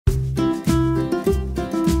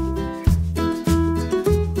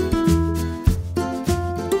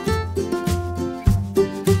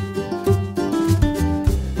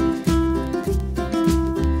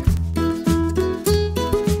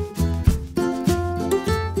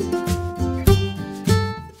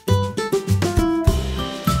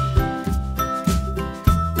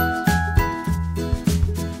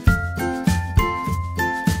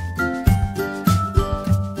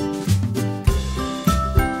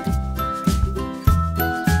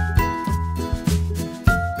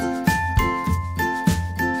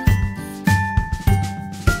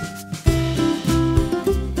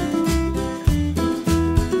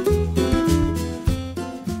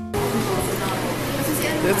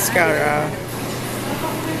That's Cara,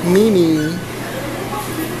 Mimi,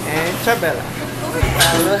 and Chabela.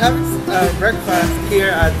 We'll have breakfast here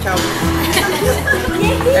at Chow's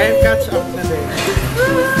and catch up na din.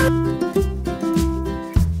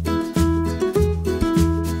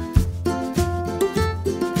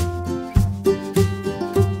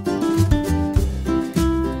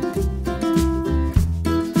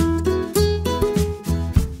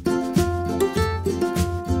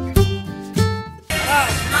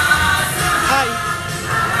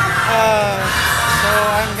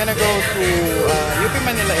 I'm gonna go to UP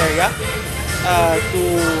Manila area to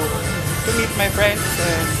meet my friends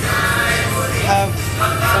and have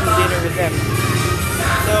some dinner with them.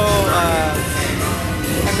 So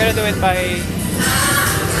I'm gonna do it by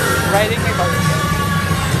riding my bicycle.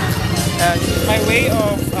 It's my way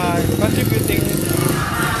of contributing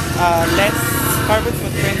less carbon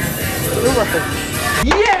footprints to the world.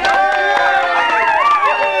 Yeah!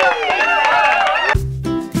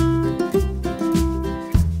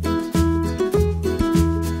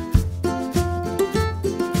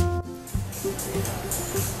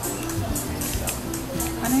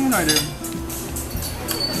 Ano yung order?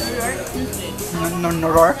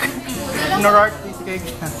 Norork? Norork cheesecake.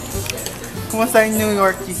 Kumusta yung New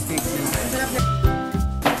York cheesecake?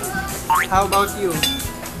 How about you?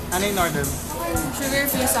 Ano yung order mo?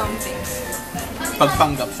 Sugar-free something.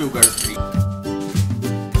 Pagpanggap, sugar-free.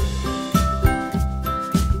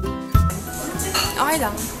 Okay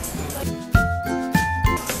lang.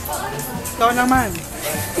 Ikaw naman.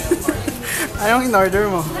 Anong in-order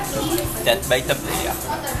mo? Death by Tablea.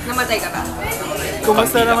 Namatay ka ba?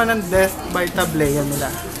 Kumusta naman ang Death by Tablea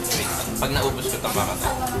nila? Pag naubos ko itong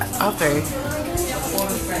makasal. Okay.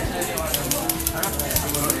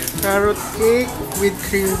 Carrot cake with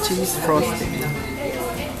cream cheese frosting.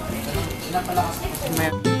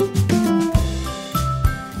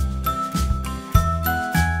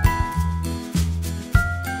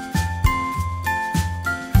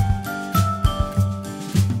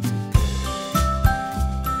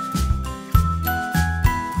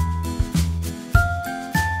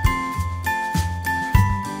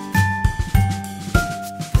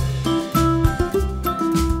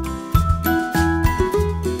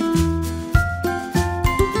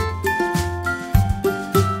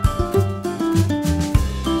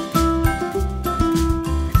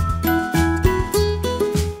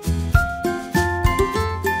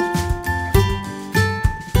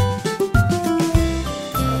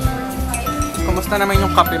 Kumusta naman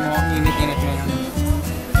yung kape mo? Init-init ngayon.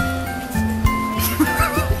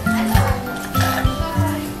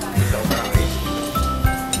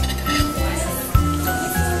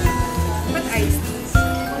 Ba't ice?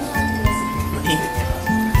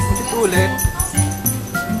 Ito ulit.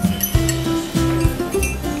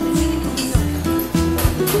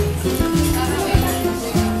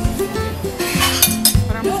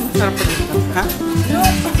 Parang mas masarap pa dito. Ha?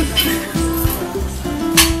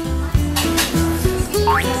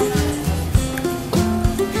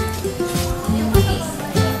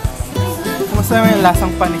 Kumusta naman yung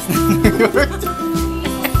lasang panis ng New York?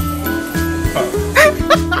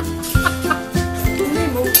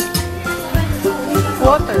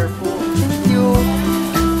 Water po. Thank you.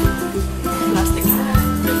 Plastic.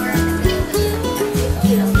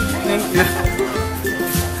 Thank you.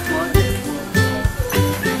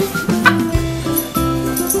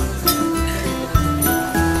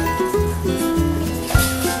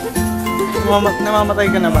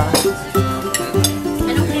 Namamatay ka na ba?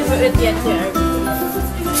 Anong favorite yan, sir?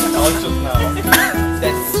 Naka-shoot na ako.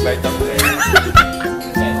 Death by Tablea.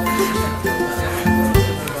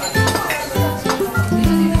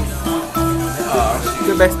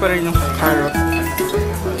 The best pa rin yung carrot.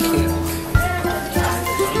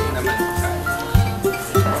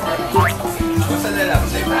 Gusto na lang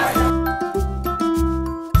sa'yo ba?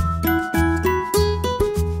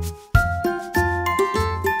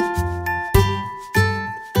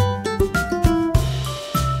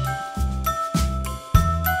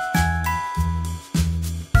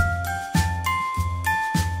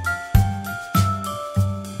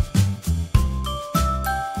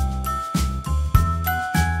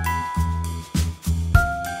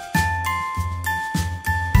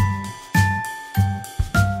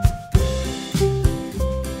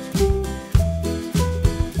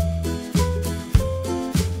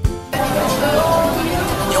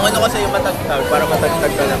 Yung ano kasi yung matagtag, para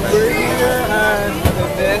matagtag ka naman. Burger and the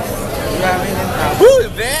best ramen in town. Woo!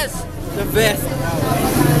 The best! The best.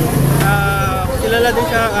 Kilala din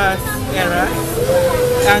siya as Era.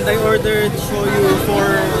 And I ordered shoyu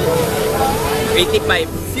for 85.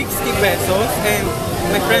 60 pesos. And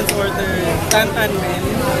my friends ordered Tantan Men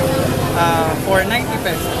for 90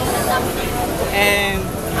 pesos. And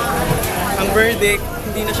ang verdict,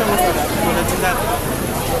 hindi na siya masarap. Tulad ng dati.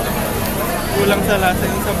 Kulang sa lasa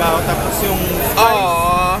yung sabaw. Tapos yung spice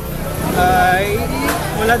ay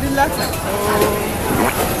wala din lasa. So,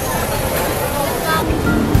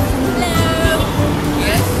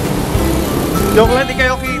 joke lang, di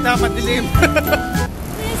kayo kita, madilim.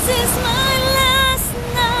 This is my last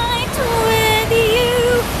night with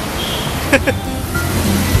you.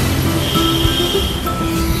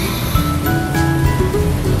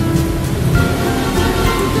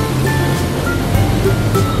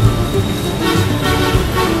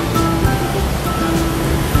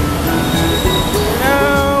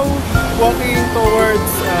 Now, walking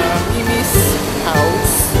towards Mimi's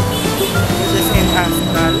house, which is in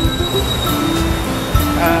Astral.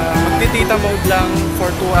 Magtitita mode lang for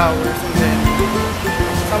 2 hours and then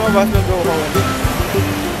some of us will go home.